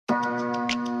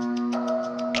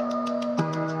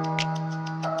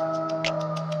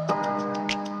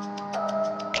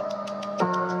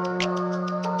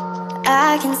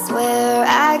can swear,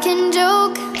 I can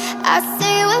joke, I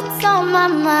say what's on my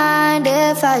mind.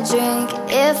 If I drink,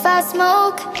 if I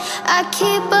smoke, I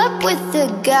keep up with the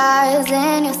guys.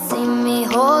 And you'll see me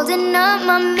holding up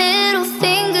my middle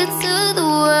finger to the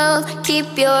world.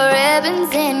 Keep your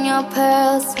ribbons and your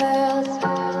pearls,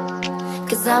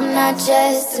 cause I'm not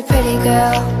just a pretty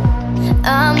girl,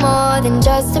 I'm more than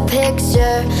just a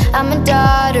picture. I'm a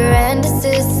daughter and a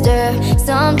sister.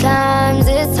 Sometimes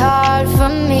it's hard for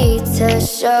me to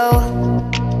show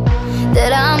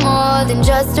that I'm more than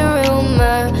just a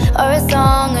rumor or a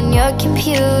song on your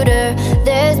computer.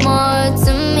 There's more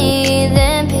to me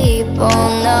than people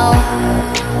know.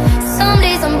 Some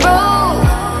days I'm broke,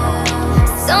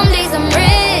 some days I'm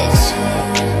rich,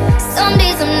 some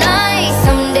days I'm nice,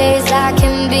 some days I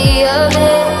can be a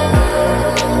bitch.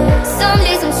 Some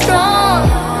days I'm strong,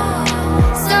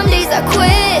 some days I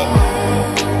quit.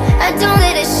 I don't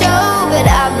let it show, but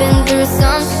I've been through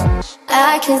some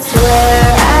I can swear,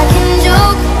 I can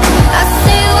joke, I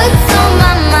say what's on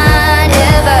my mind.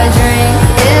 If I drink,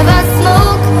 if I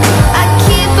smoke, I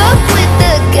keep up with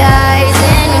the guys.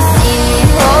 And you see me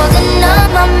holding up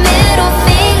my middle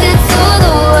finger to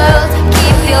the world.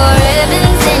 Keep your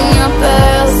ribbons and your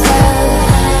pearls,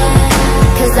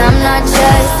 cause I'm not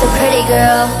just a pretty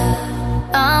girl,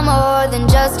 I'm more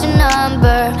than just a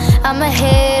number. I'm a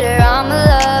hater, I'm a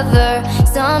lover.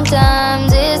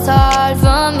 Sometimes it's hard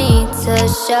for me to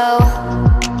show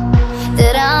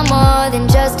that I'm more than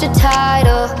just a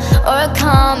title or a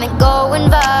comment going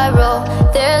viral.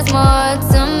 There's more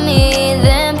to me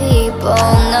than people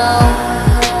know.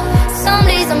 Some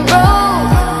days I'm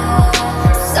broke,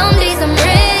 some days I'm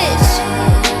rich,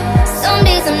 some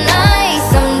days I'm nice,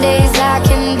 some days I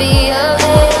can be a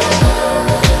bitch.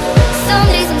 Some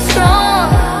days I'm strong,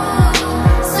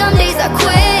 some days I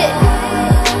quit.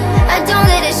 I don't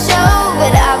let it show,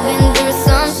 but I've been through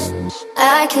some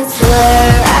I can swear,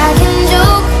 I can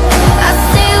joke, I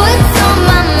say what's on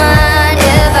my mind.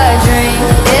 If I drink,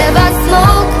 if I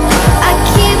smoke, I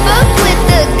keep up with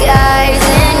the guys.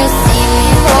 And you see me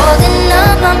holding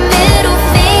up my middle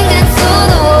finger to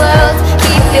the world.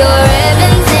 Keep your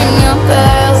ribbons and your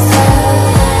pearls,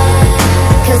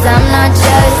 cause I'm not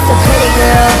just a pretty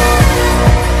girl,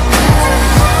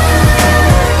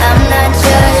 I'm not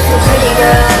just a pretty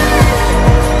girl.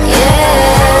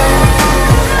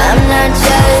 I'm not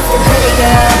just a pretty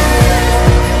girl.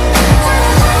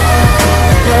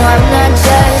 No, I'm not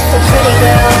just a pretty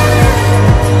girl.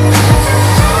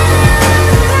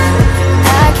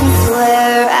 I can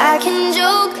swear, I can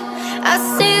joke, I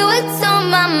say what's on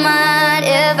my mind.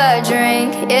 If I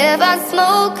drink, if I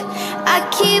smoke, I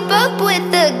keep up with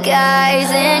the guys.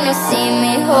 And you'll see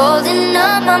me holding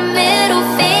up my middle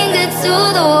finger to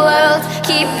the world.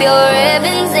 Keep your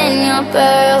ribbons and your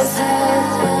pearls,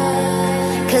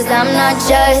 cause I'm not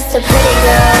just a pretty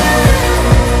girl,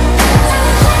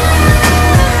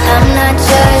 I'm not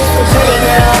just a pretty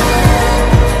girl.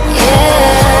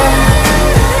 Yeah,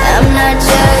 I'm not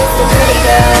just a pretty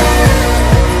girl.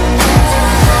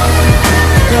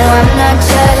 No, I'm not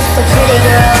just a pretty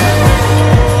girl,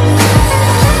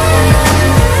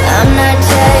 I'm not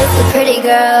just a pretty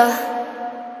girl.